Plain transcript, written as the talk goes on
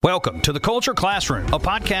Welcome to the Culture Classroom, a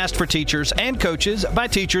podcast for teachers and coaches by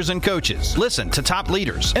teachers and coaches. Listen to top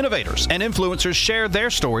leaders, innovators, and influencers share their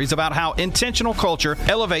stories about how intentional culture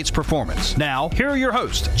elevates performance. Now, here are your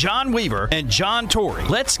hosts, John Weaver and John Torrey.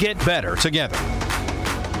 Let's get better together.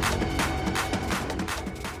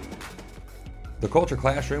 The Culture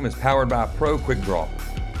Classroom is powered by Pro Quick Draw.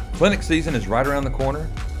 Clinic season is right around the corner.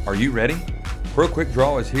 Are you ready? Pro Quick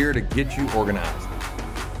Draw is here to get you organized.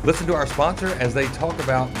 Listen to our sponsor as they talk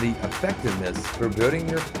about the effectiveness for building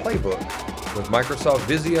your playbook with Microsoft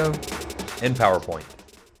Visio and PowerPoint.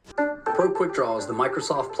 Pro Quick Draw is the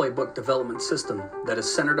Microsoft Playbook development system that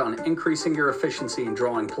is centered on increasing your efficiency in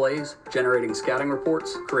drawing plays, generating scouting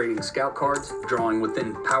reports, creating scout cards, drawing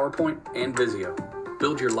within PowerPoint and Visio.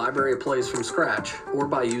 Build your library of plays from scratch or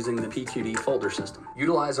by using the PQD folder system.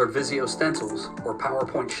 Utilize our Visio stencils or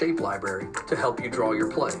PowerPoint shape library to help you draw your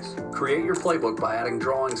plays. Create your playbook by adding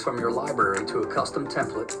drawings from your library to a custom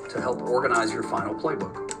template to help organize your final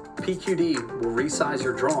playbook. PQD will resize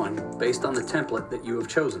your drawing based on the template that you have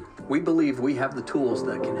chosen. We believe we have the tools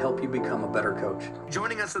that can help you become a better coach.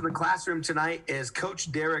 Joining us in the classroom tonight is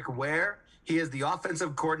Coach Derek Ware. He is the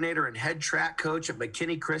offensive coordinator and head track coach at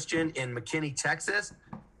McKinney Christian in McKinney, Texas.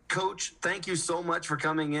 Coach, thank you so much for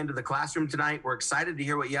coming into the classroom tonight. We're excited to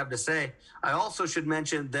hear what you have to say. I also should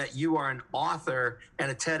mention that you are an author and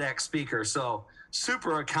a TEDx speaker, so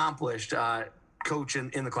super accomplished coach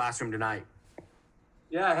in the classroom tonight.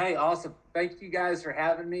 Yeah, hey, awesome. Thank you guys for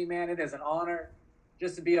having me, man. It is an honor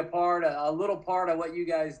just to be a little part of what you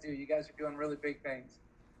guys do. You guys are doing really big things.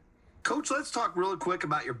 Coach, let's talk really quick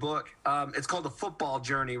about your book. It's called The Football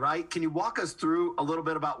Journey, right? Can you walk us through a little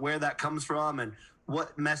bit about where that comes from and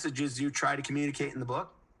what messages you try to communicate in the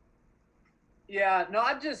book? Yeah, no,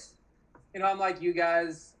 I'm like you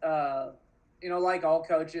guys, like all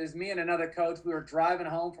coaches. Me and another coach, we were driving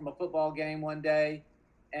home from a football game one day,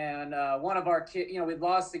 and one of our kids, we'd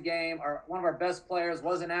lost the game. One of our best players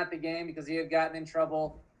wasn't at the game because he had gotten in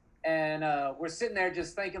trouble, and we're sitting there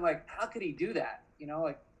just thinking, like, how could he do that?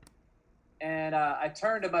 And I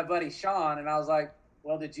turned to my buddy Sean, and I was like,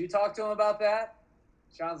 well, did you talk to him about that?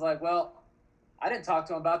 Sean's like, well, I didn't talk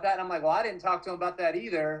to him about that. And I'm like, well, I didn't talk to him about that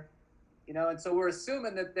either. And so we're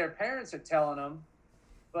assuming that their parents are telling them.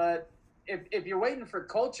 But if you're waiting for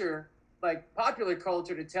culture, like popular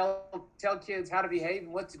culture, to tell kids how to behave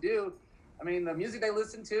and what to do, I mean, the music they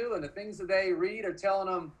listen to and the things that they read are telling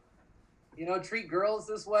them, treat girls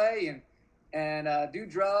this way and do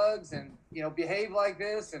drugs and, behave like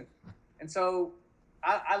this. And so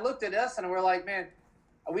I looked at us and we're like, man,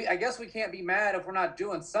 I guess we can't be mad if we're not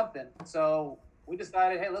doing something. So we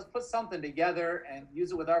decided, hey, let's put something together and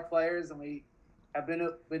use it with our players. And we have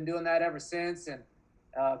been doing that ever since. And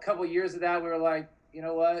a couple of years of that, we were like, you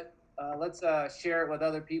know what, let's share it with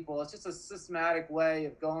other people. It's just a systematic way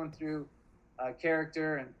of going through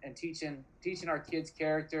character and teaching our kids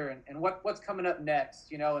character and what's coming up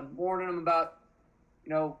next, and warning them about,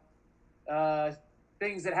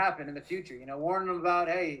 things that happen in the future, warning them about,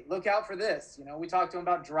 hey, look out for this. We talked to them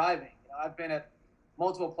about driving. I've been at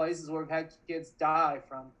multiple places where we've had kids die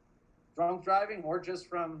from drunk driving or just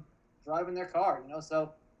from driving their car,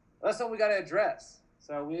 so that's what we got to address.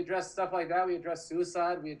 So we address stuff like that. We address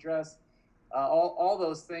suicide. We address all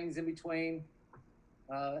those things in between.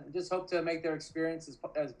 Just hope to make their experience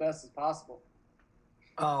as best as possible.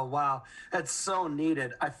 Oh, wow. That's so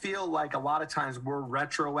needed. I feel like a lot of times we're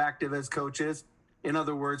retroactive as coaches. In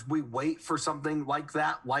other words, we wait for something like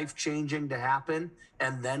that, life-changing, to happen,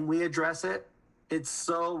 and then we address it. It's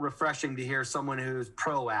so refreshing to hear someone who's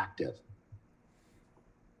proactive.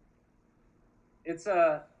 It's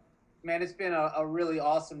been a really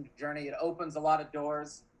awesome journey. It opens a lot of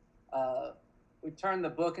doors. We've turned the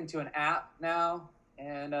book into an app now,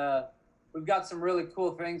 and we've got some really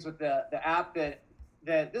cool things with the app that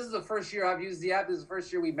this is the first year I've used the app. This is the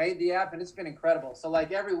first year we made the app, and it's been incredible. So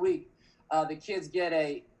like every week, the kids get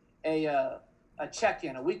a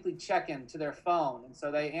check-in, a weekly check-in to their phone. And so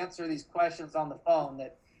they answer these questions on the phone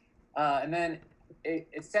and then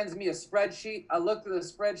it sends me a spreadsheet. I look through the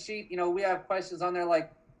spreadsheet, we have questions on there like,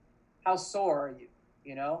 how sore are you?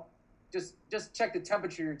 Just check the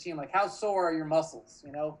temperature of your team. Like, how sore are your muscles,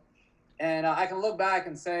 And I can look back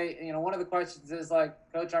and say, one of the questions is like,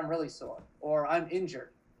 Coach, I'm really sore, or I'm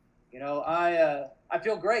injured. I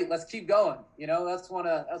feel great. Let's keep going. That's one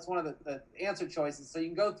of the answer choices. So you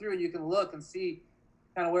can go through and you can look and see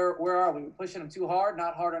kind of where are we? We're pushing them too hard,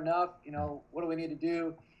 not hard enough. What do we need to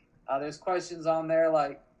do? There's questions on there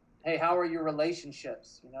like, hey, how are your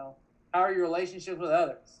relationships? How are your relationships with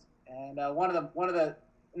others? And one of the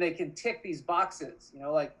and they can tick these boxes.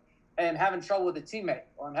 Like, hey, I'm having trouble with a teammate,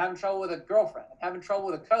 or I'm having trouble with a girlfriend, I'm having trouble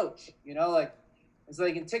with a coach, like, and so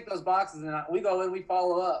they can tick those boxes, and we go in, we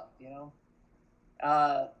follow up,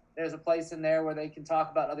 there's a place in there where they can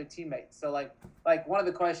talk about other teammates. So like one of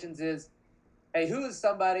the questions is, hey, who is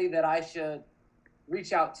somebody that I should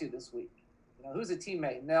reach out to this week? Who's a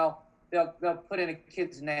teammate? And they'll put in a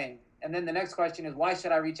kid's name. And then the next question is, why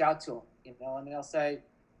should I reach out to him? And they'll say,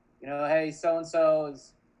 hey, so-and-so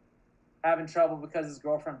is having trouble because his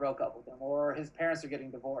girlfriend broke up with him, or his parents are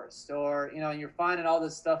getting divorced, or, you're finding all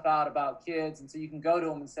this stuff out about kids. And so you can go to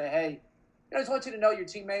them and say, hey, I just want you to know your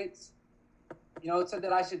teammates, it said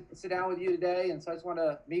that I should sit down with you today. And so I just want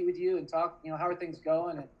to meet with you and talk, how are things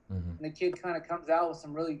going? And the kid kind of comes out with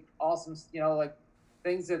some really awesome, like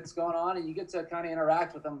things that's going on, and you get to kind of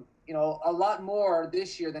interact with them, a lot more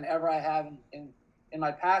this year than ever I have in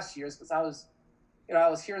my past years. Cause I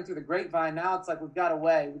was hearing through the grapevine. Now it's like, we've got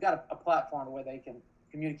a platform where they can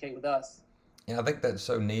communicate with us. Yeah. I think that's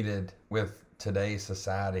so needed with today's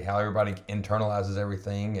society, how everybody internalizes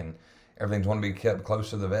everything and everything's want to be kept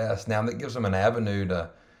close to the vest. Now that gives them an avenue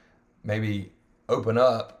to maybe open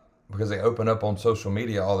up, because they open up on social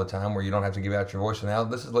media all the time where you don't have to give out your voice. And now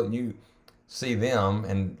this is letting you see them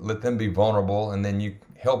and let them be vulnerable, and then you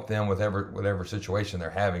help them with whatever situation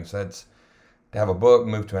they're having. So that's to have a book,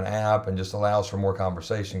 move to an app, and just allows for more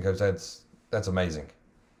conversation, because that's amazing.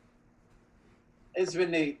 It's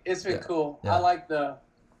been neat. It's been cool. Yeah. I like the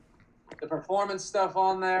performance stuff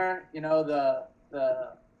on there. The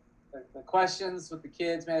questions with the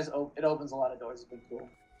kids, man, it opens a lot of doors. It's been cool.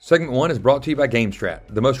 Segment 1 is brought to you by GameStrat,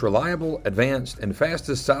 the most reliable, advanced, and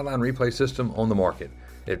fastest sideline replay system on the market.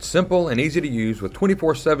 It's simple and easy to use with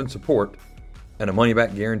 24/7 support and a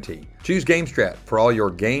money-back guarantee. Choose GameStrat for all your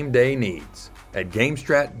game day needs at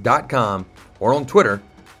GameStrat.com or on Twitter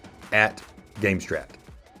at GameStrat.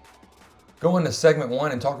 Go into segment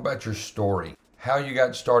 1 and talk about your story, how you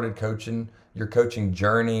got started coaching, your coaching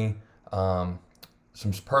journey,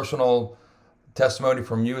 some personal testimony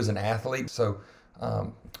from you as an athlete. So,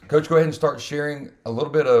 Coach, go ahead and start sharing a little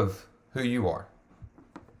bit of who you are.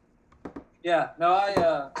 Yeah,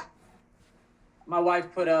 no, my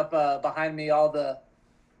wife put up behind me all the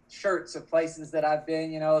shirts of places that I've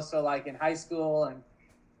been, so like in high school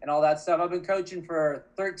and all that stuff. I've been coaching for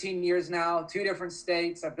 13 years now, 2 different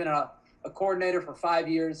states. I've been a coordinator for 5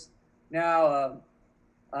 years now.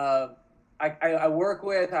 I work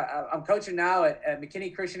with, I'm coaching now at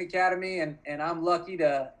McKinney Christian Academy, and I'm lucky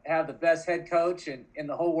to have the best head coach in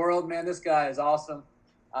the whole world, man. This guy is awesome.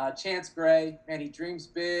 Chance Gray, man, he dreams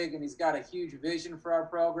big, and he's got a huge vision for our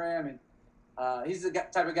program. And he's the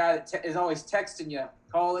type of guy that is always texting you,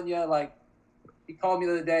 calling you. Like, he called me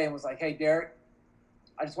the other day and was like, hey, Derek,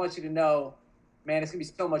 I just want you to know, man, it's going to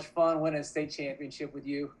be so much fun winning a state championship with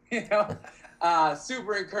you.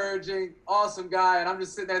 Super encouraging, awesome guy. And I'm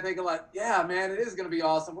just sitting there thinking like, yeah, man, it is going to be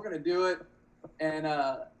awesome. We're going to do it. And,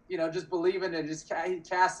 just believing and he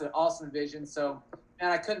casts an awesome vision. So,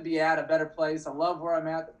 man, I couldn't be at a better place. I love where I'm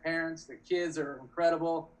at. The parents, the kids are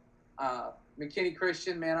incredible. McKinney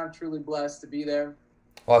Christian, man, I'm truly blessed to be there.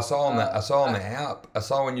 Well, I saw on the app, I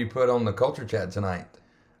saw when you put on the culture chat tonight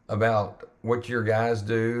about what your guys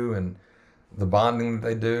do and the bonding that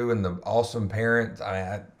they do and the awesome parents.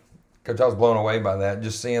 Coach, I was blown away by that.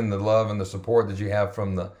 Just seeing the love and the support that you have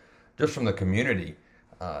from the community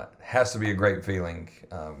has to be a great feeling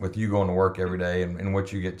with you going to work every day and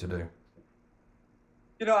what you get to do.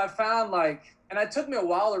 I found and it took me a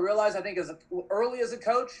while to realize, I think early as a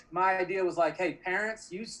coach, my idea was like, hey, parents,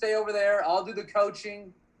 you stay over there. I'll do the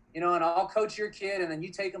coaching, and I'll coach your kid, and then you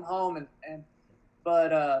take them home.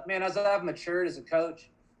 But man, as I've matured as a coach,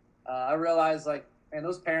 I realized man,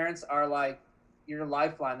 those parents are like your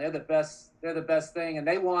lifeline. They're the best thing, and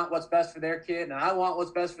they want what's best for their kid, and I want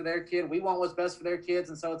what's best for their kid. We want what's best for their kids.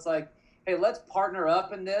 And so it's like, hey, let's partner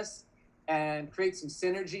up in this and create some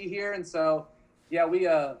synergy here. And so, yeah,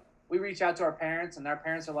 we reach out to our parents, and our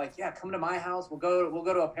parents are like, yeah, come to my house. We'll go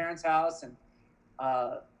to a parent's house, and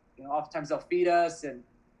oftentimes they'll feed us, and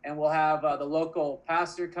we'll have the local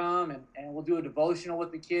pastor come, and we'll do a devotional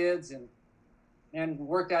with the kids, and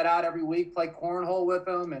work that out every week, play cornhole with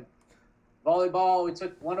them, and volleyball. We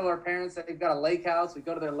took one of our parents, they've got a lake house. We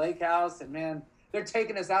go to their lake house, and man, they're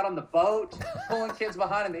taking us out on the boat, pulling kids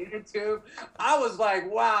behind in the inner tube. I was like,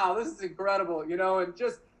 wow, this is incredible, and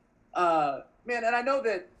just, man, and I know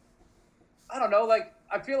that, I don't know,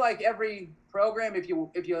 I feel like every program, if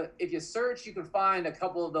you search, you can find a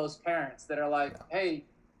couple of those parents that are like, hey,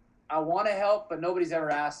 I want to help, but nobody's ever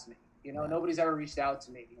asked me, nobody's ever reached out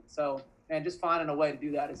to me. And so, man, just finding a way to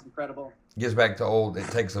do that is incredible. Gets back to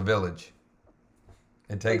it takes a village.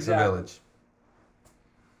 It takes a village.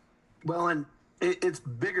 Well, and it's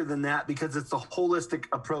bigger than that because it's the holistic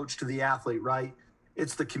approach to the athlete, right?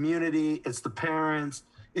 It's the community, it's the parents,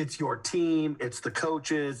 it's your team, it's the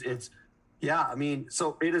coaches,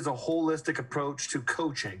 so it is a holistic approach to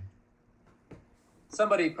coaching.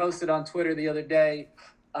 Somebody posted on Twitter the other day,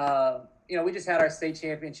 we just had our state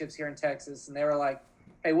championships here in Texas, and they were like,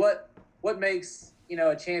 hey, what makes,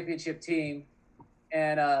 a championship team?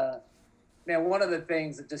 And, one of the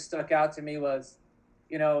things that just stuck out to me was,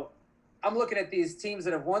 I'm looking at these teams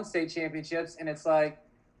that have won state championships, and it's like,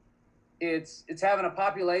 it's having a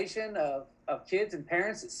population of kids and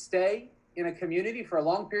parents that stay in a community for a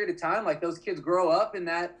long period of time. Like, those kids grow up in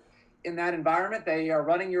that environment. They are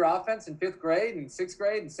running your offense in 5th grade and 6th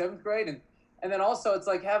grade and 7th grade. And then also it's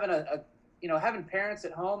like having having parents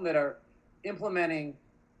at home that are implementing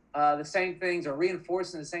the same things or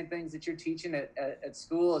reinforcing the same things that you're teaching at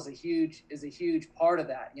school is a huge part of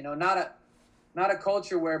that. Not a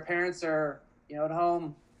culture where parents are, at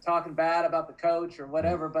home talking bad about the coach or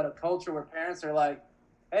whatever, but a culture where parents are like,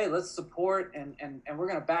 hey, let's support and we're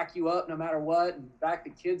going to back you up no matter what, and back the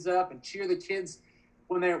kids up and cheer the kids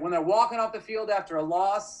when they're walking off the field after a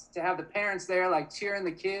loss, to have the parents there like cheering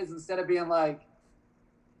the kids instead of being like,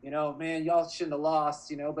 man, y'all shouldn't have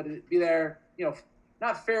lost, but to be there,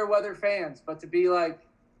 not fair weather fans, but to be like,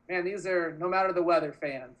 man, these are no matter the weather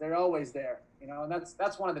fans. They're always there, and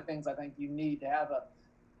that's one of the things I think you need to have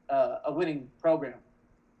a winning program.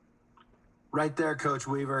 Right there, Coach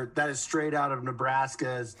Weaver. That is straight out of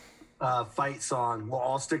Nebraska's fight song. We'll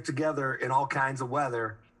all stick together in all kinds of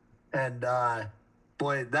weather. And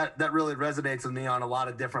boy, that really resonates with me on a lot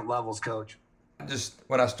of different levels, Coach. Just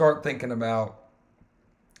when I start thinking about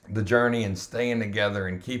the journey and staying together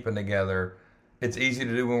and keeping together, it's easy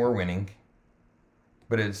to do when we're winning,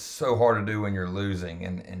 but it's so hard to do when you're losing.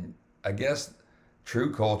 And I guess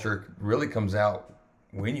true culture really comes out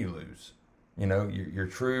when you lose. You're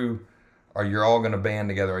true, or you're all going to band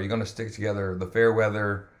together. Are you going to stick together? The fair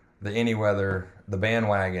weather, the any weather, the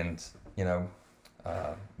bandwagons,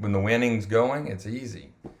 when the winning's going, it's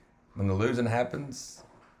easy. When the losing happens,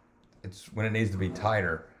 it's when it needs to be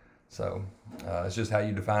tighter. So it's just how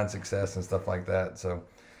you define success and stuff like that. So,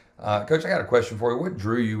 Coach, I got a question for you. What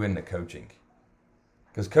drew you into coaching?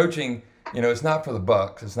 Because coaching, it's not for the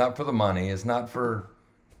bucks. It's not for the money. It's not for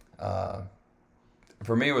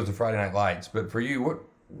me, it was the Friday Night Lights. But for you,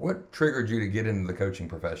 what triggered you to get into the coaching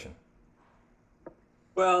profession?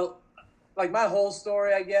 Well, like my whole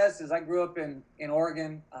story, I guess, is I grew up in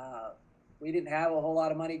Oregon. We didn't have a whole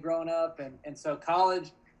lot of money growing up. And so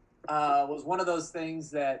college was one of those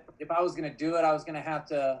things that if I was going to do it, I was going to have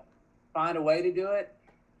to find a way to do it,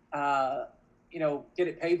 get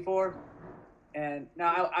it paid for. And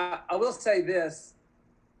now I will say this.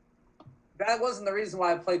 That wasn't the reason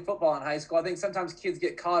why I played football in high school. I think sometimes kids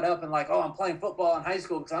get caught up in like, oh, I'm playing football in high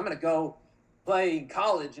school because I'm going to go play in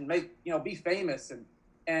college and be famous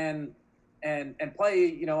and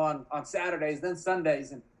play, on Saturdays, then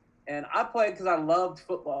Sundays. And I played because I loved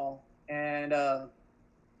football. And,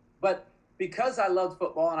 but because I loved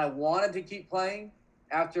football and I wanted to keep playing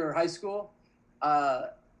after high school,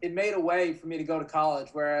 it made a way for me to go to college.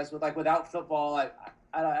 Whereas without football,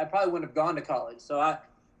 I probably wouldn't have gone to college. So I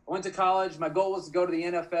went to college. My goal was to go to the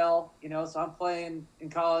NFL, so I'm playing in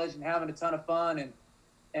college and having a ton of fun.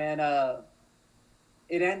 And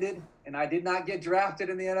it ended, and I did not get drafted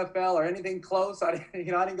in the NFL or anything close. I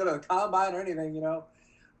didn't go to the combine or anything,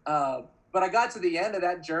 But I got to the end of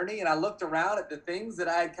that journey, and I looked around at the things that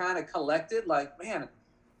I had kind of collected. Like, man, I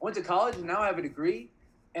went to college, and now I have a degree,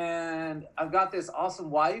 and I've got this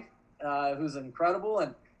awesome wife who's incredible,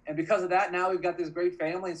 and because of that, now we've got this great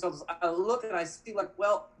family. And so I look and I see, like,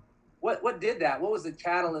 well, what did that? What was the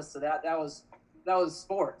catalyst to that? That was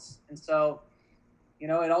sports. And so,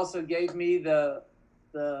 it also gave me the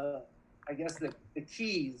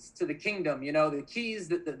keys to the kingdom, the keys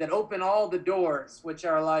that open all the doors, which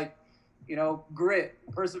are like, grit,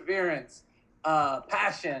 perseverance,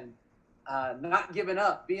 passion, not giving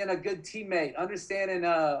up, being a good teammate, understanding,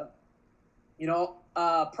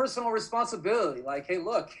 personal responsibility. Like, hey,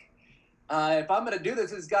 look, if I'm going to do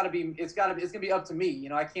this, it's going to be up to me.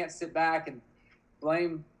 I can't sit back and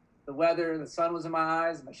blame the weather. The sun was in my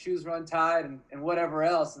eyes, and my shoes were untied, and whatever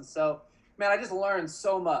else. And so, man, I just learned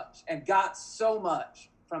so much and got so much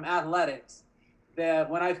from athletics that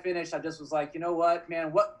when I finished, I just was like, you know what,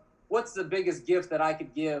 man, what's the biggest gift that I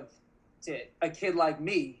could give to a kid like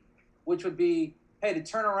me, which would be, hey, to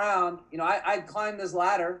turn around, I'd climbed this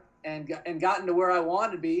ladder and gotten to where I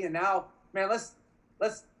wanted to be. And now, man, let's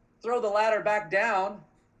throw the ladder back down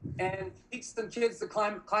and teach some kids to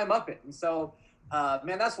climb up it. And so,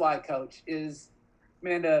 man, that's why I coach is,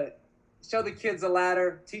 man, to show the kids a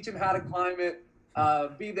ladder, teach them how to climb it,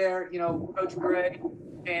 be there. Coach Gray,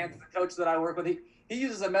 and the coach that I work with, he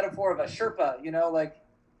uses a metaphor of a Sherpa, like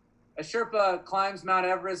a Sherpa climbs Mount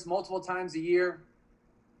Everest multiple times a year,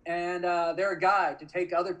 and they're a guide to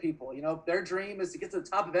take other people. Their dream is to get to the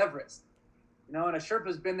top of Everest, and a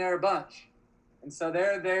Sherpa's been there a bunch. And so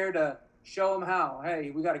they're there to show them how, hey,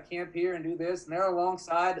 we got to camp here and do this. And they're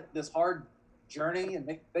alongside this hard journey,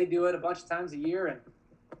 and they do it a bunch of times a year. And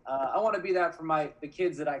I want to be that for the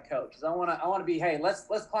kids that I coach. I want to be, hey, let's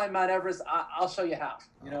climb Mount Everest. I'll show you how,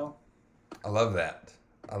 I love that.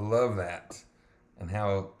 And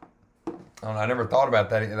how, I never thought about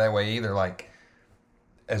that way either. Like,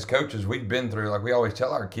 as coaches, we've been through, like we always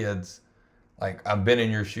tell our kids, like, I've been in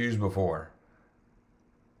your shoes before.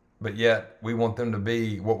 But yet we want them to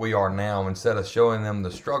be what we are now, instead of showing them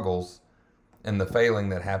the struggles and the failing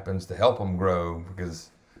that happens to help them grow,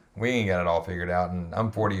 because we ain't got it all figured out. And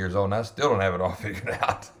I'm 40 years old and I still don't have it all figured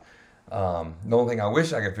out. The only thing I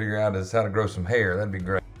wish I could figure out is how to grow some hair. That'd be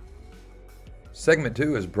great. Segment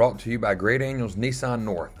 2 is brought to you by Gray Daniels Nissan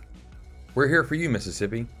North. We're here for you,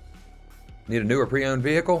 Mississippi. Need a new or pre-owned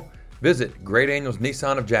vehicle? Visit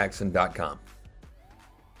GrayDanielsNissanofJackson.com.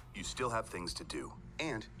 You still have things to do,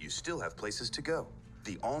 and you still have places to go.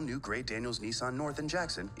 The all-new Gray Daniels Nissan North in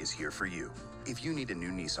Jackson is here for you. If you need a new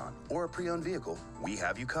Nissan or a pre-owned vehicle, we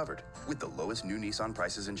have you covered with the lowest new Nissan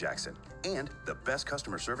prices in Jackson and the best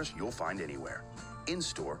customer service you'll find anywhere.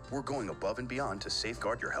 In-store, we're going above and beyond to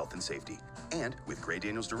safeguard your health and safety. And with Gray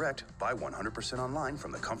Daniels Direct, buy 100% online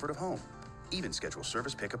from the comfort of home. Even schedule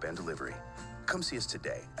service pickup and delivery. Come see us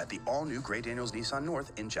today at the all-new Gray Daniels Nissan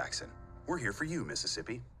North in Jackson. We're here for you,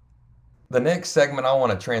 Mississippi. The next segment I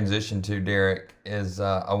want to transition to, Derek, is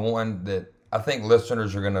one that I think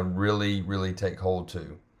listeners are going to really, really take hold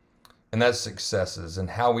to. And that's successes, and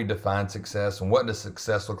how we define success, and what does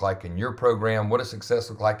success look like in your program? What does success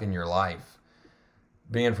look like in your life?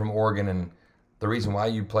 Being from Oregon, and the reason why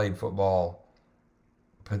you played football,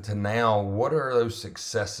 but to now, what are those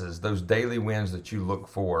successes, those daily wins that you look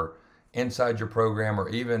for inside your program, or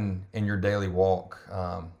even in your daily walk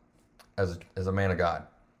as a man of God?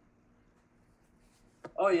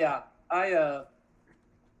 Oh yeah, I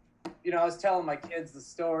was telling my kids the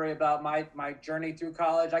story about my journey through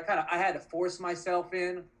college. I had to force myself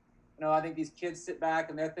in. I think these kids sit back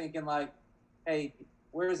and they're thinking like, hey,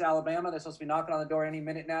 where's Alabama? They're supposed to be knocking on the door any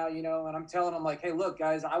minute now, and I'm telling them like, hey, look,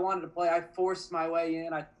 guys, I wanted to play. I forced my way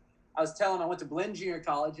in. I was telling them I went to Glenn Junior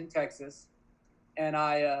College in Texas, and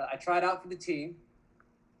I tried out for the team,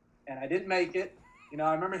 and I didn't make it.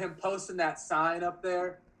 I remember him posting that sign up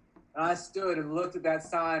there. And I stood and looked at that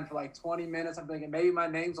sign for like 20 minutes. I'm thinking maybe my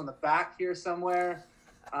name's on the back here somewhere.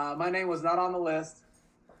 My name was not on the list.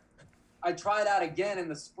 I tried out again in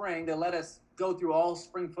the spring. They let us go through all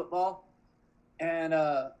spring football. And,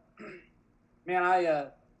 man, I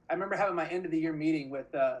remember having my end of the year meeting with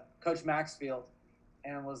Coach Maxfield,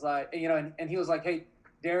 and was like, and he was like, hey,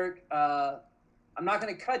 Derek, I'm not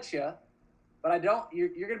going to cut you, but you're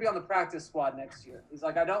going to be on the practice squad next year. He's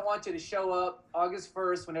like, I don't want you to show up August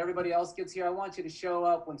 1st when everybody else gets here. I want you to show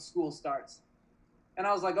up when school starts. And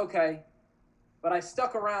I was like, okay. But I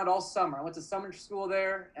stuck around all summer. I went to summer school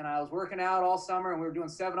there, and I was working out all summer, and we were doing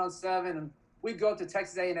 7-on-7, and we'd go up to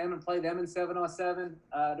Texas A&M and play them in 7-on-7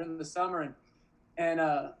 during the summer.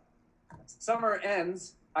 And summer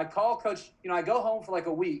ends. I call Coach, I go home for like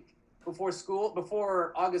a week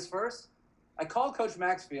before August 1st. I call Coach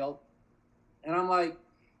Maxfield, and I'm like,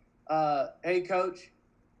 hey, Coach,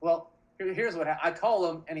 well, here's what happened. I call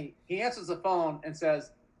him, and he answers the phone and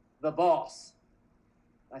says, the boss.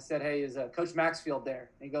 I said, hey, is Coach Maxfield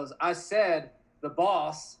there? And he goes, I said, the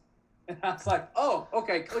boss. And I was like, oh,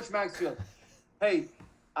 okay, Coach Maxfield. Hey,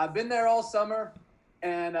 I've been there all summer,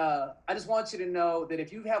 and I just want you to know that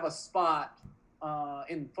if you have a spot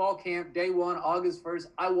in fall camp, day 1, August 1st,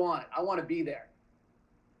 I want it. I want to be there.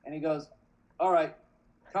 And he goes, all right,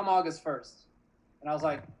 come August 1st. And I was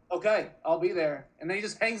like, okay, I'll be there. And then he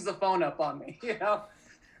just hangs the phone up on me,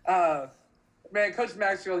 Man, Coach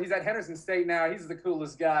Maxfield, he's at Henderson State now. He's the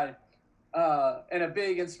coolest guy and a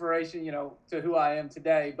big inspiration, to who I am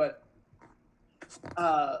today. But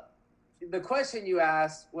the question you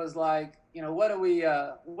asked was like, what am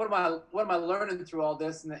I learning through all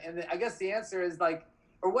this? And I guess the answer is like,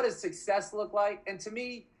 or what does success look like? And to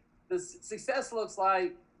me, the success looks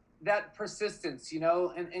like that persistence,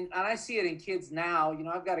 and I see it in kids now.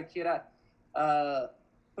 I've got a kid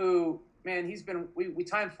who, man, we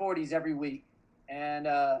time 40s every week, and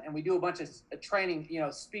we do a bunch of training,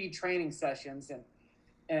 speed training sessions,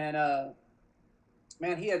 and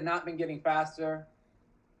man, he had not been getting faster.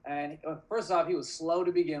 And first off, he was slow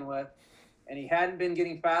to begin with. and he hadn't been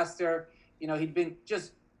getting faster. He'd been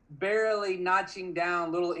just barely notching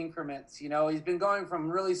down little increments. He's been going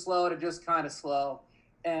from really slow to just kind of slow.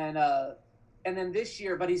 And then this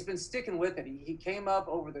year, but he's been sticking with it. He came up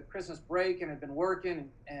over the Christmas break and had been working,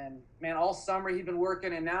 and man, all summer he'd been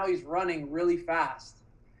working, and now he's running really fast.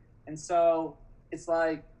 And so it's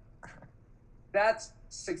like, that's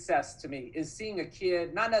success to me, is seeing a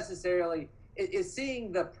kid, not necessarily, is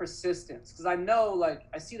seeing the persistence. Because I know, like,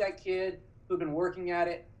 I see that kid who'd been working at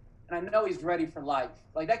it, and I know he's ready for life.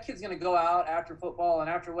 Like, that kid's going to go out after football and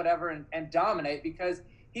after whatever and dominate, because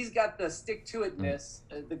he's got the stick-to-itness,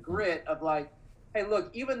 the grit of like, hey, look,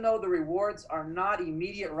 even though the rewards are not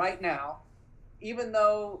immediate right now, even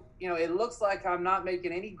though, it looks like I'm not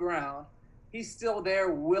making any ground, he's still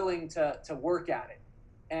there willing to work at it.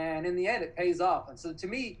 And in the end, it pays off. And so to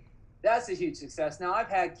me, that's a huge success. Now, I've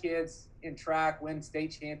had kids in track win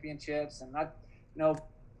state championships, and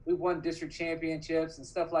we've won district championships and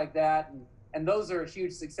stuff like that. And those are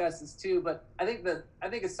huge successes too. But I think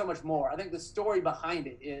it's so much more. I think the story behind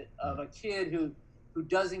it of a kid who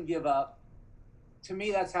doesn't give up, to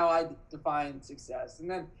me, that's how I define success. And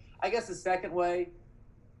then I guess the second way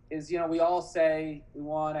is, we all say we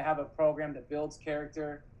want to have a program that builds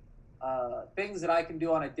character, things that I can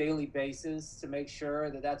do on a daily basis to make sure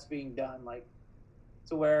that that's being done. Like,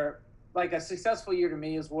 to where, like, a successful year to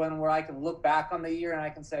me is one where I can look back on the year and I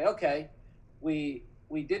can say, okay, we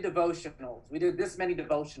did devotionals. We did this many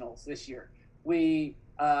devotionals this year. We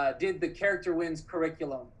did the Character Wins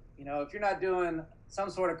curriculum. If you're not doing some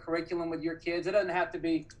sort of curriculum with your kids, it doesn't have to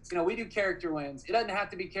be, we do Character Wins. It doesn't have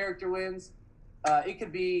to be Character Wins. It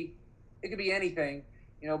could be anything,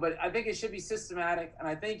 but I think it should be systematic, and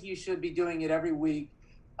I think you should be doing it every week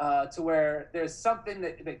to where there's something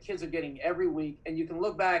that kids are getting every week, and you can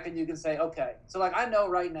look back and you can say, okay, so like I know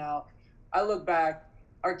right now, I look back,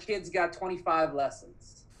 our kids got 25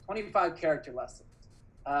 lessons, 25 character lessons.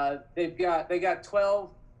 They got 12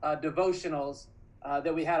 devotionals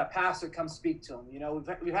that we had a pastor come speak to them.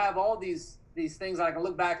 We have all these things that I can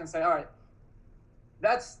look back and say, all right,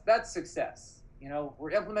 that's success.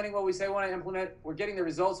 We're implementing what we say we want to implement. We're getting the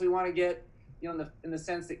results we want to get, in the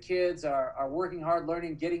sense that kids are working hard,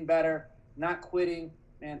 learning, getting better, not quitting,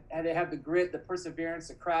 and they have the grit, the perseverance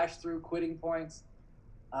to crash through quitting points.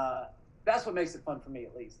 That's what makes it fun for me,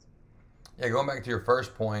 at least. Yeah, going back to your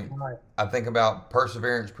first point, I think about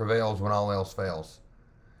perseverance prevails when all else fails.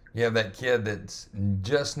 You have that kid that's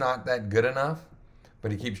just not that good enough,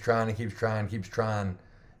 but he keeps trying,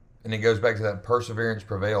 and it goes back to that perseverance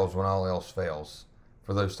prevails when all else fails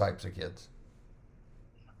for those types of kids.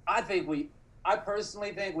 I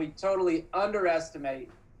personally think we totally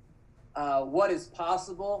underestimate what is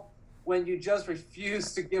possible when you just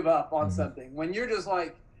refuse to give up on something. When you're just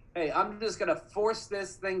like, hey, I'm just going to force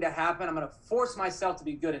this thing to happen. I'm going to force myself to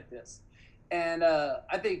be good at this. And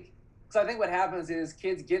I think what happens is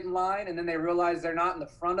kids get in line and then they realize they're not in the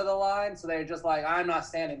front of the line. So they're just like, I'm not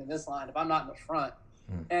standing in this line if I'm not in the front.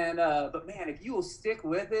 And but man, if you will stick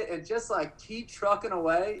with it and just like keep trucking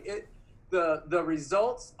away, the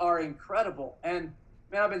results are incredible. And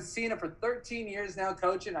man, I've been seeing it for 13 years now,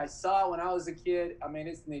 coaching. I saw it when I was a kid. I mean,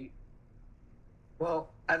 it's neat. Well,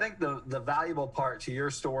 I think the valuable part to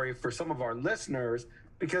your story for some of our listeners,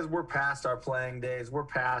 because we're past our playing days, we're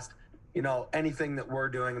past anything that we're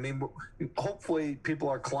doing. I mean, hopefully people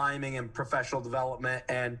are climbing in professional development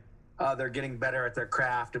and they're getting better at their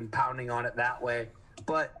craft and pounding on it that way.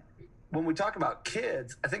 But when we talk about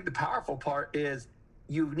kids, I think the powerful part is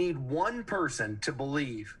you need one person to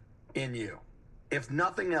believe in you. If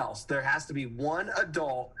nothing else, there has to be one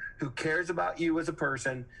adult who cares about you as a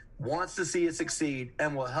person, wants to see you succeed,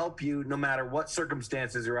 and will help you no matter what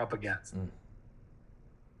circumstances you're up against.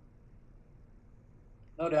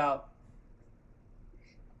 No doubt.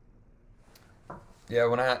 Yeah,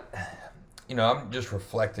 when I'm just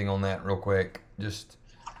reflecting on that real quick, just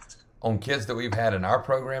on kids that we've had in our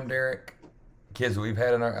program, Derek, kids that we've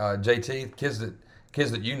had in our JT, kids that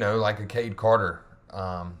like a Cade Carter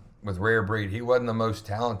with Rare Breed. He wasn't the most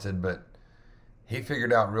talented, but he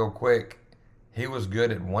figured out real quick he was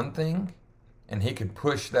good at one thing, and he could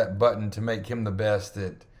push that button to make him the best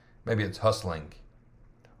at, maybe it's hustling,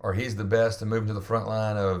 or he's the best at moving to the front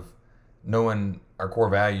line of knowing our core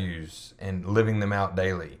values and living them out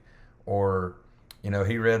daily. Or,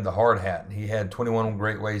 he read the hard hat. He had 21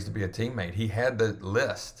 great ways to be a teammate. He had the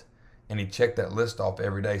list, and he checked that list off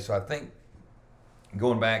every day. So I think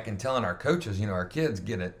going back and telling our coaches, our kids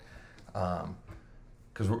get it,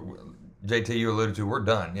 because JT, you alluded to, we're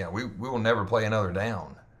done. Yeah, we will never play another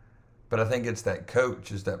down. But I think it's that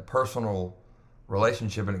coach, it's that personal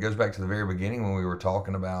relationship, and it goes back to the very beginning when we were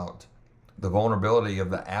talking about the vulnerability of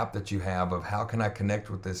the app that you have of how can I connect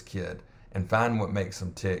with this kid and find what makes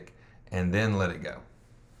them tick and then let it go.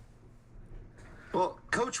 Well,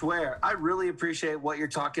 Coach Ware, I really appreciate what you're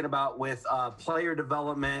talking about with player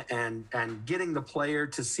development and getting the player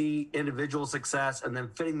to see individual success and then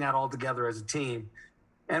fitting that all together as a team.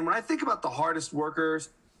 And when I think about the hardest workers,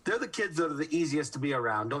 they're the kids that are the easiest to be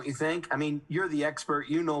around, don't you think? I mean, you're the expert.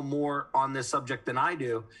 You know more on this subject than I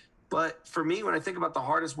do. But for me, when I think about the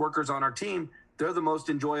hardest workers on our team, they're the most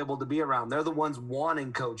enjoyable to be around. They're the ones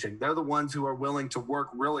wanting coaching. They're the ones who are willing to work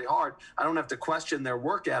really hard. I don't have to question their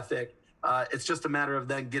work ethic. It's just a matter of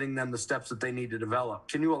then getting them the steps that they need to develop.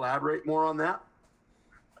 Can you elaborate more on that?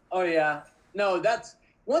 Oh, yeah. No, that's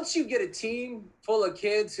once you get a team full of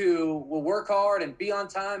kids who will work hard and be on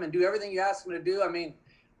time and do everything you ask them to do, I mean,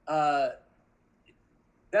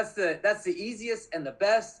 that's the easiest and the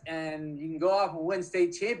best, and you can go off and win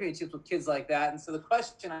state championships with kids like that. And so the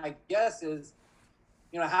question, I guess, is,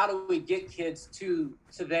 how do we get kids to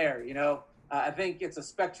there? I think it's a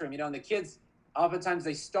spectrum, and the kids, oftentimes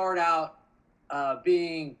they start out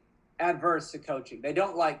being adverse to coaching. They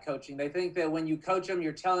don't like coaching. They think that when you coach them,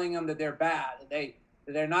 you're telling them that they're bad, that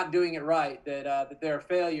they're not doing it right, that they're a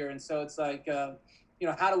failure. And so it's like,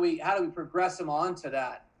 how do we progress them onto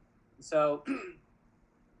that? So,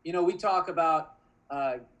 we talk about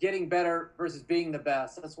getting better versus being the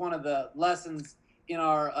best. That's one of the lessons in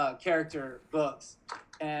our character books.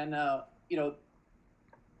 And,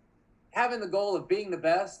 having the goal of being the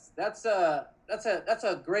best, that's a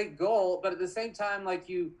great goal. But at the same time, like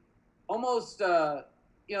you almost,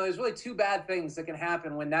 there's really two bad things that can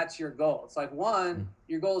happen when that's your goal. It's like, one,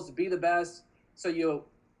 your goal is to be the best. So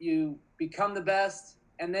you become the best.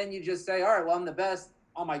 And then you just say, all right, well, I'm the best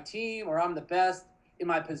on my team, or I'm the best in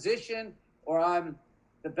my position, or I'm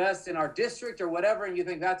the best in our district or whatever. And you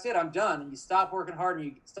think, that's it, I'm done. And you stop working hard and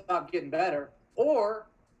you stop getting better. Or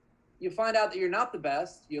you find out that you're not the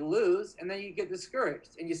best, you lose, and then you get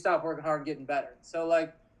discouraged and you stop working hard and getting better. So I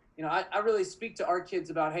really speak to our kids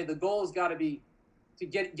about, hey, the goal has got to be to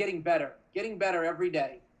getting better every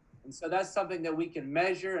day. And so that's something that we can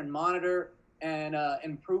measure and monitor and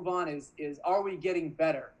improve on is are we getting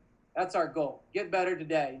better? That's our goal. Get better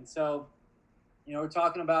today. And so, we're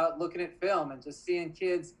talking about looking at film and just seeing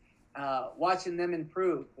kids, watching them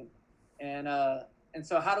improve. And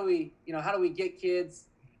so how do we get kids?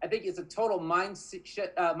 I think it's a total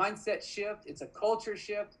mindset shift. It's a culture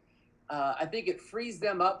shift. I think it frees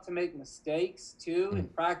them up to make mistakes too in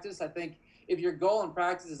practice. I think if your goal in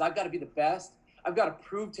practice is I've got to be the best, I've got to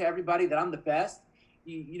prove to everybody that I'm the best,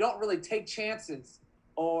 you don't really take chances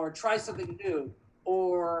or try something new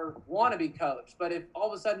or want to be coached. But if all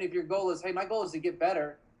of a sudden, if your goal is, hey, my goal is to get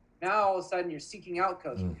better, now all of a sudden you're seeking out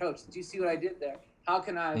coaching. Coach, did you see what I did there? How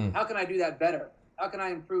can I do that better? How can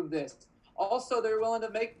I improve this? Also, they're willing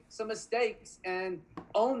to make some mistakes and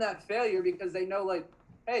own that failure because they know, like,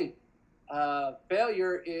 hey,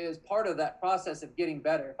 failure is part of that process of getting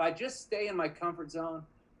better. If I just stay in my comfort zone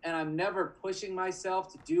and I'm never pushing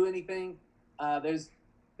myself to do anything, there's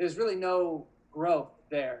really no growth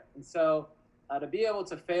there. And so to be able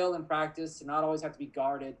to fail in practice, to not always have to be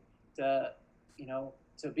guarded, to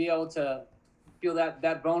be able to feel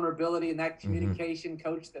that vulnerability and that communication,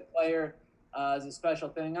 coach the player, is a special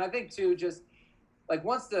thing. And I think too, just like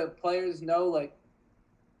once the players know, like,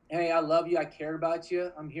 hey, I love you, I care about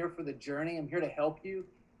you, I'm here for the journey, I'm here to help you,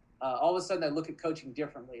 all of a sudden they look at coaching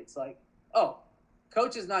differently. It's like, oh,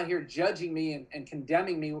 coach is not here judging me and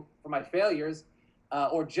condemning me for my failures,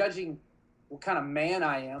 or judging what kind of man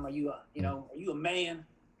I am. Are you a man?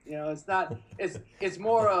 It's not, it's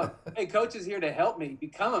more of, hey, coach is here to help me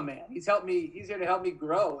become a man. He's here to help me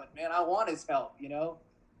grow. And man, I want his help,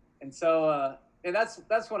 And so, and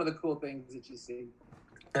that's one of the cool things that you see.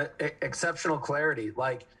 Exceptional clarity.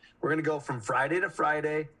 Like, we're going to go from Friday to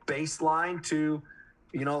Friday, baseline to,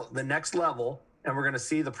 the next level, and we're going to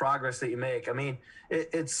see the progress that you make. I mean,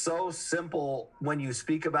 it's so simple when you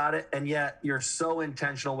speak about it, and yet you're so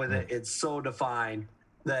intentional with it. It's so defined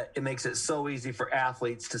that it makes it so easy for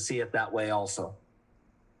athletes to see it that way also.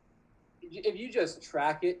 If you just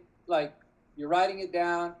track it, like you're writing it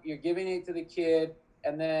down, you're giving it to the kid,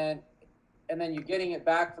 and then you're getting it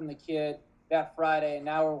back from the kid that Friday, and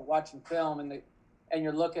now we're watching film, and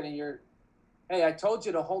you're looking, and hey, I told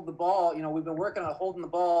you to hold the ball. We've been working on holding the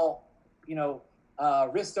ball,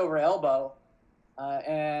 wrist over elbow,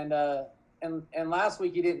 and last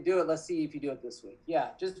week you didn't do it. Let's see if you do it this week. Yeah,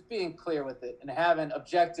 just being clear with it and having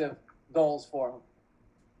objective goals for them.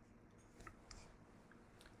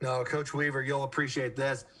 No, Coach Weaver, you'll appreciate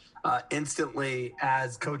this. Instantly,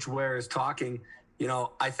 as Coach Ware is talking,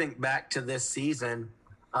 I think back to this season,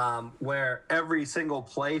 where every single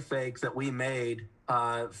play fake that we made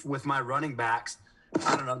with my running backs,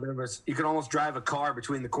 I don't know, you could almost drive a car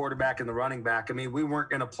between the quarterback and the running back. I mean, we weren't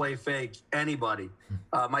going to play fake anybody.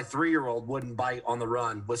 My 3-year-old wouldn't bite on the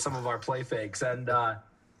run with some of our play fakes. And I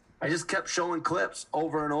just kept showing clips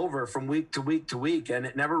over and over from week to week to week, and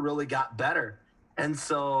it never really got better. And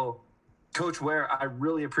so, Coach Ware, I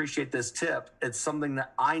really appreciate this tip. It's something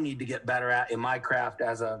that I need to get better at in my craft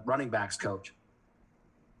as a running backs coach.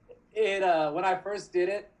 When I first did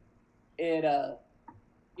it,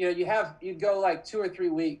 you'd go like 2 or 3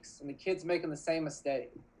 weeks and the kid's making the same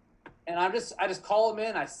mistake. And I just call them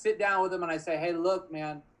in, I sit down with them and I say, hey, look,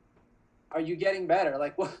 man, are you getting better?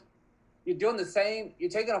 Like, what? You're doing the same.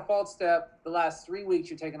 You're taking a false step. The last 3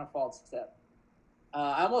 weeks, you're taking a false step.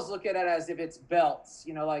 I almost look at it as if it's belts,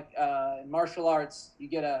 like in martial arts, you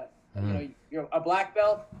get a black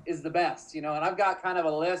belt is the best, and I've got kind of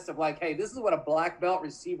a list of like, hey, this is what a black belt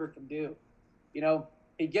receiver can do.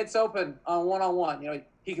 He gets open on one-on-one,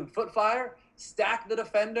 he can foot fire, stack the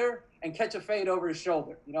defender, and catch a fade over his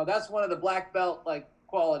shoulder. That's one of the black belt like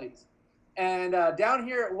qualities. And down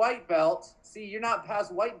here at white belt, see, you're not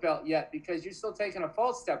past white belt yet because you're still taking a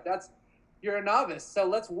false step. You're a novice, so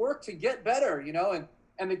let's work to get better,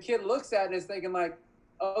 and the kid looks at it and is thinking like,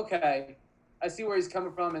 okay, I see where he's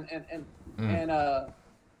coming from, and now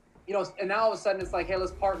all of a sudden it's like, hey,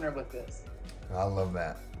 let's partner with this. I love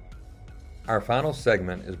that. Our final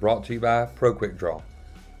segment is brought to you by ProQuickDraw.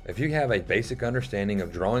 If you have a basic understanding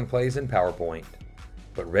of drawing plays in PowerPoint,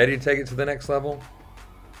 but ready to take it to the next level,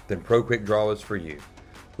 then ProQuickDraw is for you.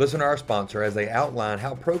 Listen to our sponsor as they outline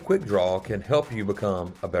how ProQuickDraw can help you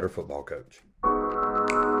become a better football coach.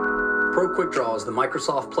 ProQuickDraw is the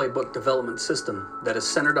Microsoft Playbook development system that is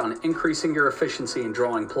centered on increasing your efficiency in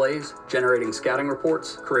drawing plays, generating scouting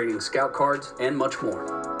reports, creating scout cards, and much more.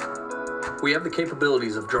 We have the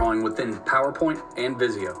capabilities of drawing within PowerPoint and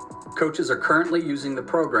Visio. Coaches are currently using the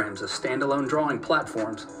programs as standalone drawing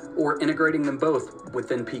platforms or integrating them both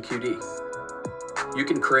within PQD. You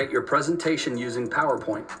can create your presentation using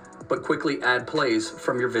PowerPoint, but quickly add plays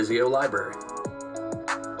from your Visio library.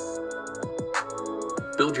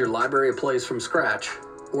 Build your library of plays from scratch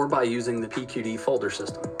or by using the PQD folder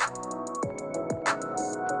system.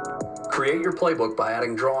 Create your playbook by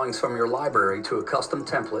adding drawings from your library to a custom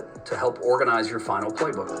template to help organize your final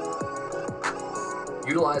playbook.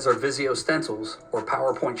 Utilize our Visio stencils or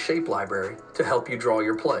PowerPoint shape library to help you draw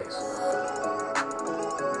your plays.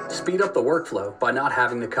 Speed up the workflow by not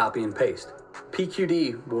having to copy and paste.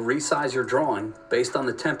 PQD will resize your drawing based on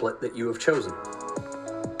the template that you have chosen.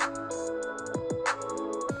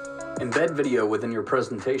 Embed video within your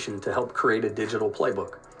presentation to help create a digital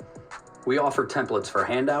playbook. We offer templates for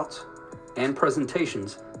handouts and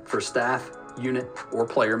presentations for staff, unit, or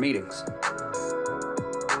player meetings.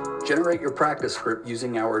 Generate your practice script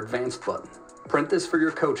using our advanced button. Print this for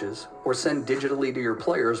your coaches or send digitally to your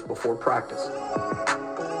players before practice.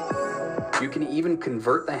 You can even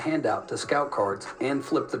convert the handout to scout cards and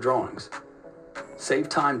flip the drawings. Save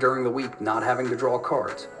time during the week not having to draw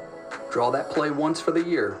cards. Draw that play once for the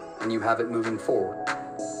year and you have it moving forward.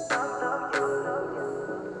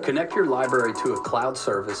 Connect your library to a cloud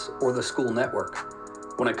service or the school network.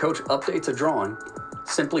 When a coach updates a drawing,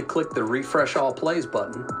 simply click the Refresh All Plays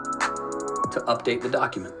button to update the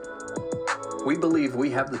document. We believe we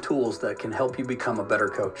have the tools that can help you become a better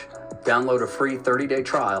coach. Download a free 30-day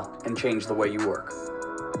trial and change the way you work.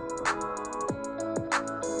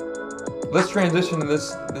 Let's transition to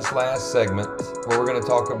this last segment where we're going to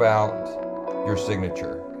talk about your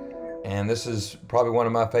signature. And this is probably one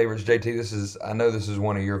of my favorites. JT, I know this is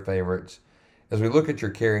one of your favorites. As we look at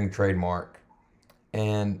your Caring trademark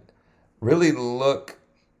and really look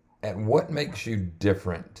at what makes you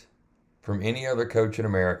different from any other coach in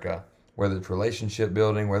America, whether it's relationship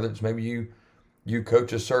building, whether it's maybe you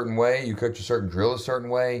coach a certain way, you coach a certain drill a certain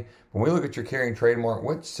way. When we look at your Caring trademark,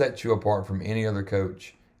 what sets you apart from any other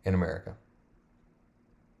coach in America?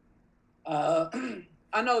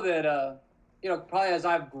 I know that, probably as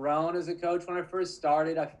I've grown as a coach, when I first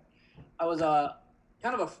started, I was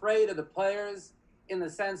kind of afraid of the players in the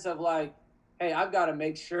sense of like, hey, I've got to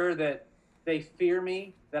make sure that they fear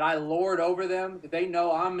me, that I lord over them, that they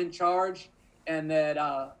know I'm in charge, and that,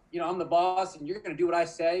 I'm the boss and you're going to do what I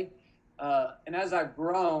say. And as I've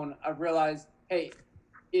grown, I've realized, hey,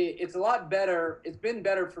 it's a lot better. It's been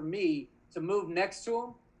better for me to move next to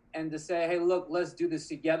them and to say, hey, look, let's do this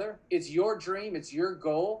together. It's your dream. It's your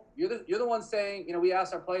goal. You're the one saying, we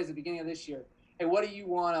asked our players at the beginning of this year, hey, what do you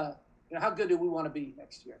want to, how good do we want to be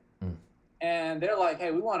next year? And they're like,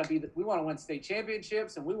 hey, we want to win state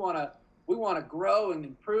championships and we want to grow and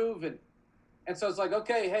improve. And so it's like,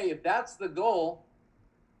 okay, hey, if that's the goal,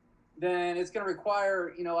 then it's going to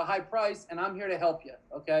require, a high price, and I'm here to help you.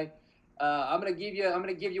 Okay. I'm going to give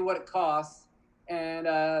you what it costs, and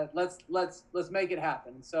let's make it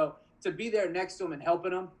happen. So to be there next to them and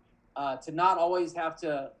helping them, to not always have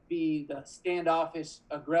to be the standoffish,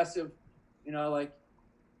 aggressive,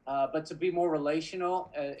 but to be more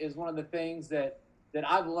relational is one of the things that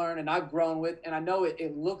I've learned and I've grown with. And I know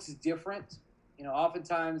it looks different.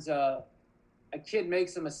 Oftentimes a kid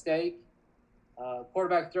makes a mistake,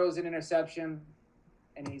 quarterback throws an interception,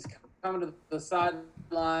 and he's coming to the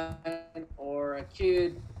sideline, or a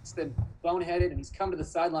kid's been boneheaded and he's come to the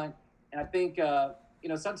sideline. And I think,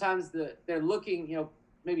 sometimes they're looking,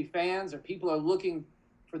 maybe fans or people are looking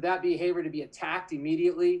for that behavior to be attacked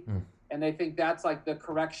immediately. And they think that's like the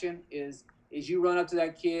correction is you run up to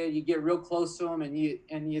that kid, you get real close to him, and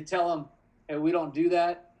you tell him, hey, we don't do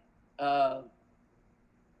that.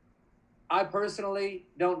 I personally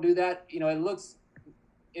don't do that.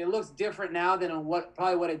 It looks different now than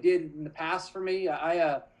what it did in the past for me.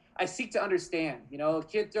 I seek to understand. A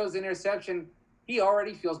kid throws an interception, he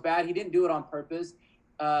already feels bad. He didn't do it on purpose.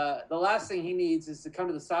 The last thing he needs is to come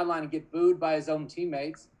to the sideline and get booed by his own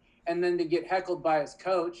teammates, and then to get heckled by his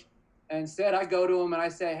coach. Instead, I go to him and I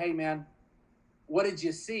say, hey, man, what did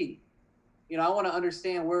you see? I want to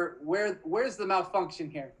understand where's the malfunction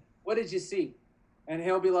here? What did you see? And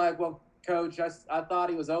he'll be like, well, coach, I thought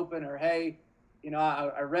he was open, or, hey,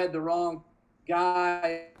 I read the wrong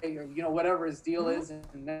guy, or, whatever his deal is.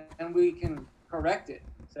 And then we can correct it.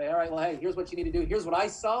 Say, all right, well, hey, here's what you need to do. Here's what I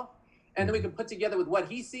saw. And then we can put together with what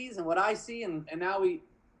he sees and what I see. And now we've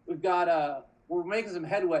got, we're making some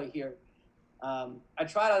headway here. I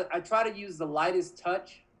try to use the lightest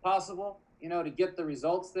touch possible, to get the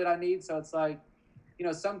results that I need. So it's like,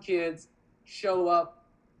 some kids show up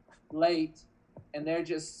late and they're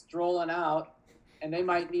just strolling out, and they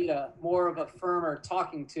might need more of a firmer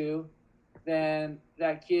talking to than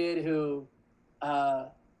that kid who,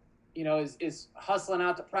 is hustling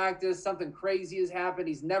out to practice. Something crazy has happened.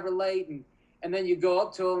 He's never late. And then you go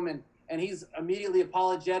up to him and he's immediately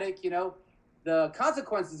apologetic. The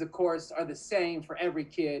consequences, of course, are the same for every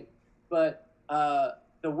kid, but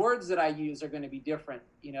the words that I use are going to be different.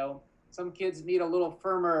 Some kids need a little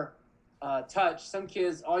firmer touch. Some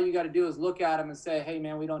kids, all you got to do is look at them and say, hey,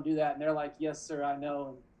 man, we don't do that. And they're like, yes, sir, I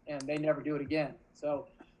know. And they never do it again. So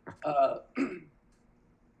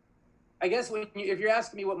I guess if you're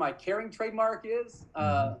asking me what my caring trademark is,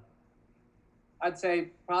 I'd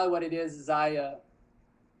say probably what it is I'll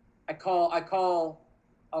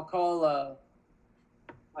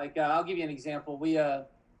give you an example.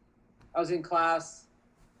 I was in class.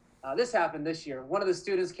 This happened this year. One of the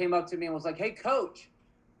students came up to me and was like, hey, coach,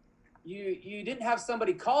 you didn't have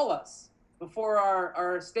somebody call us before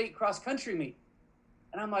our state cross-country meet.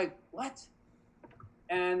 And I'm like, what?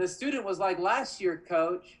 And the student was like, last year,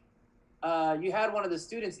 coach, you had one of the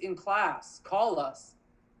students in class call us,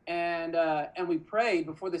 and we prayed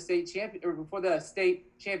before the state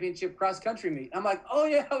championship cross-country meet. I'm like, oh,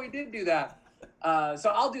 yeah, we did do that. So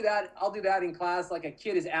I'll do that in class, like a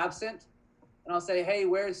kid is absent, and I'll say, hey,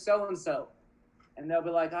 where's so-and-so? And they'll be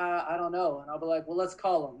like, I don't know. And I'll be like, well, let's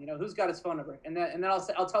call him. Who's got his phone number? And then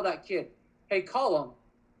I'll tell that kid, hey, call him.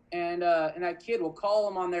 And that kid will call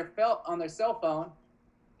him on their cell phone.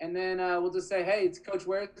 And then we'll just say, hey, it's Coach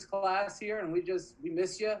Ware's class here, and we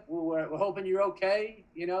miss you. We're hoping you're okay,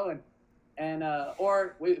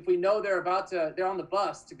 or if we know they're on the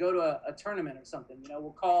bus to go to a tournament or something,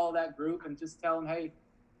 we'll call that group and just tell them, hey,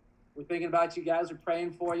 we're thinking about you guys. We're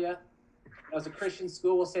praying for you. As a Christian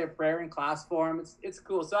school, we'll say a prayer in class for them. It's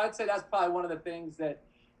cool. So I'd say that's probably one of the things that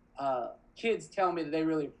kids tell me that they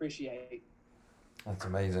really appreciate. That's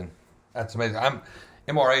amazing.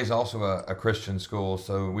 MRA is also a Christian school,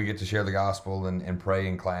 so we get to share the gospel and pray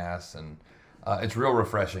in class, and it's real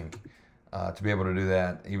refreshing to be able to do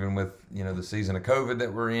that, even with the season of COVID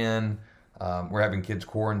that we're in. We're having kids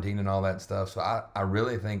quarantine and all that stuff, so I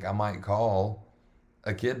really think I might call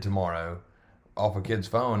a kid tomorrow off a kid's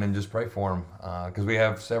phone and just pray for them, because we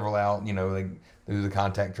have several out, they do the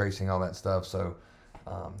contact tracing, all that stuff. So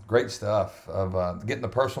great stuff of getting the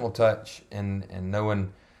personal touch and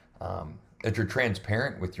knowing that you're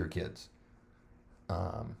transparent with your kids,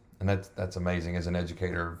 and that's amazing as an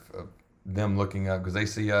educator of them looking up, because they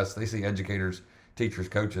see educators, teachers,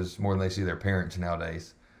 coaches more than they see their parents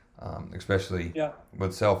nowadays, especially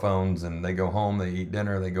with cell phones, and they go home, they eat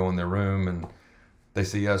dinner, they go in their room, and they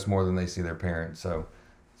see us more than they see their parents. So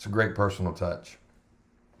it's a great personal touch.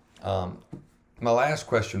 My last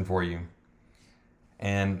question for you,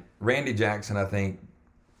 and Randy Jackson, I think,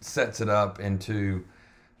 sets it up into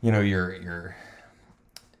you're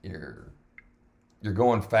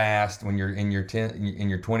going fast when you're in your 20s and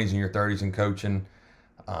your 30s and coaching.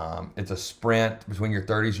 It's a sprint between your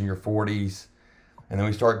 30s and your 40s. And then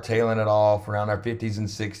we start tailing it off around our 50s and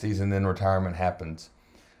 60s, and then retirement happens.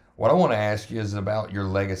 What I want to ask you is about your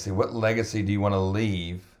legacy. What legacy do you want to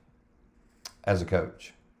leave as a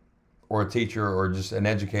coach or a teacher or just an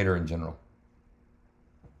educator in general?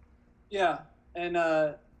 Yeah. And,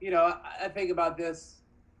 I think about this,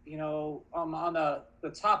 on the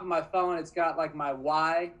top of my phone, it's got like my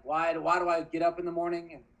why. Why do I get up in the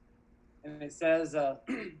morning? And it says,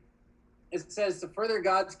 it says to further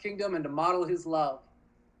God's kingdom and to model his love.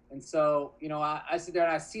 And so, I sit there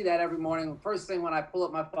and I see that every morning, first thing when I pull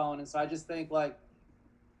up my phone. And so I just think like,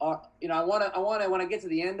 I want to, when I get to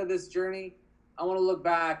the end of this journey, I want to look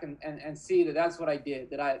back and see that that's what I did,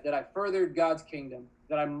 that I furthered God's kingdom,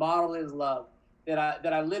 that I modeled his love, that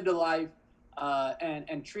I lived a life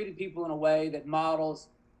and treated people in a way that models,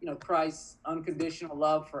 Christ's unconditional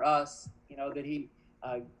love for us, that he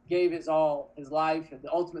gave his all, his life,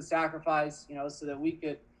 the ultimate sacrifice, so that we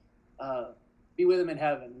could be with him in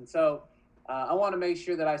heaven. And so I want to make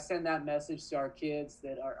sure that I send that message to our kids,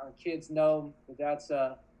 that our kids know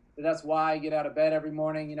that that's why I get out of bed every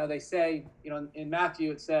morning. They say, in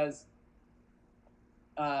Matthew, it says,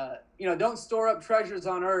 don't store up treasures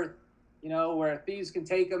on earth, where thieves can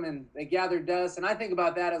take them and they gather dust. And I think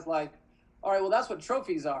about that as like, all right, well, that's what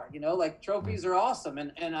trophies are, like trophies are awesome.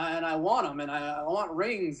 And I want them, and I want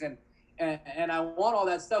rings and I want all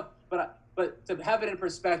that stuff. But to have it in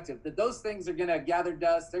perspective, that those things are going to gather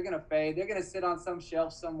dust, they're going to fade, they're going to sit on some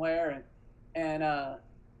shelf somewhere. And at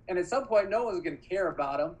some point, no one's going to care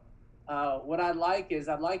about them. What I'd like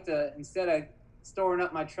to, instead of storing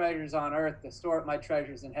up my treasures on earth, to store up my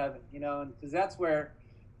treasures in heaven, and because that's where,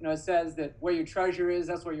 it says that where your treasure is,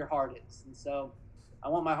 that's where your heart is. And so I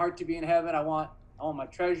want my heart to be in heaven. I want my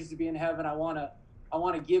treasures to be in heaven. I want to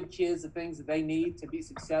give kids the things that they need to be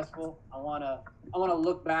successful. I want to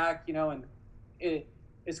look back, and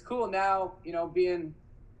it's cool now, being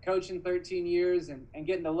coaching 13 years and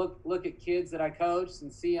getting to look at kids that I coached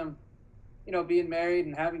and see them, being married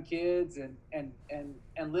and having kids and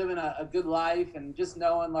living a good life, and just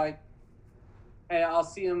knowing like, hey, I'll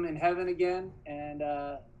see them in heaven again, and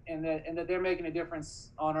that they're making a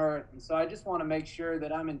difference on earth. And so I just want to make sure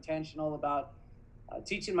that I'm intentional about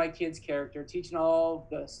teaching my kids character, teaching all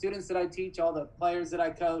the students that I teach, all the players that I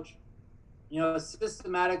coach,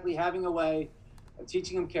 systematically having a way of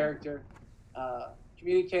teaching them character,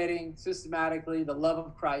 communicating systematically the love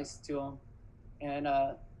of Christ to them,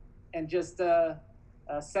 and just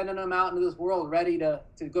sending them out into this world ready to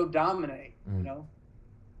go dominate,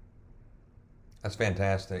 That's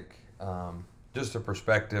fantastic. Just a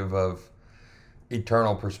perspective of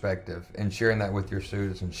eternal perspective, and sharing that with your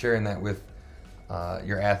students and sharing that with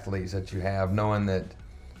your athletes that you have, knowing that,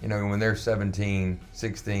 when they're 17,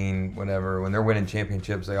 16, whatever, when they're winning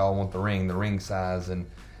championships, they all want the ring size. And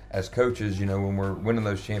as coaches, when we're winning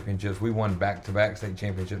those championships, we won back-to-back state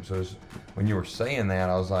championships. So when you were saying that,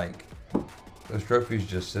 I was like, those trophies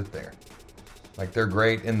just sit there. Like, they're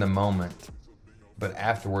great in the moment, but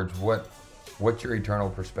afterwards, what's your eternal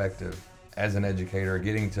perspective as an educator,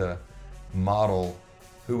 getting to model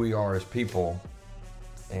who we are as people,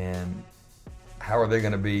 and how are they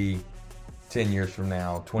going to be 10 years from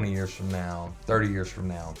now, 20 years from now, 30 years from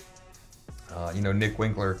now? Nick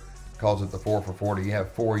Winkler calls it the 4 for 40. You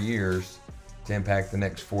have 4 years to impact the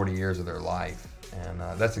next 40 years of their life. And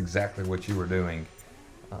that's exactly what you were doing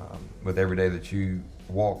with every day that you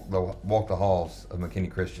walk the halls of McKinney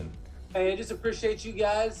Christian. Hey, I just appreciate you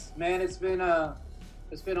guys, man. It's been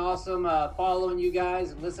awesome following you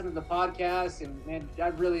guys and listening to the podcast, and man,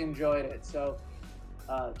 I've really enjoyed it. So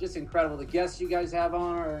just incredible. The guests you guys have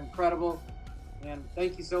on are incredible, and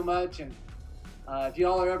thank you so much. And if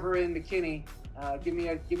y'all are ever in McKinney, give me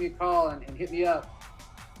a call and hit me up.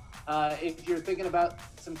 If you're thinking about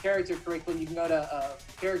some character curriculum, you can go to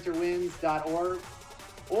characterwins.org,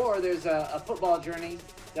 or there's a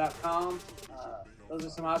footballjourney.com. Those are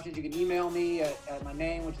some options. You can email me at my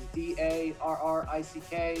name, which is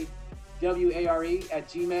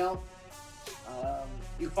DARRICKWARE@gmail.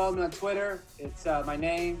 You can follow me on Twitter. It's my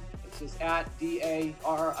name. It's just at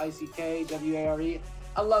DARRICKWARE.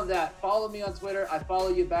 I love that. Follow me on Twitter. I follow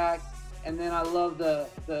you back. And then I love the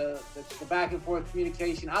back and forth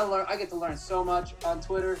communication. I get to learn so much on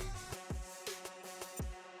Twitter.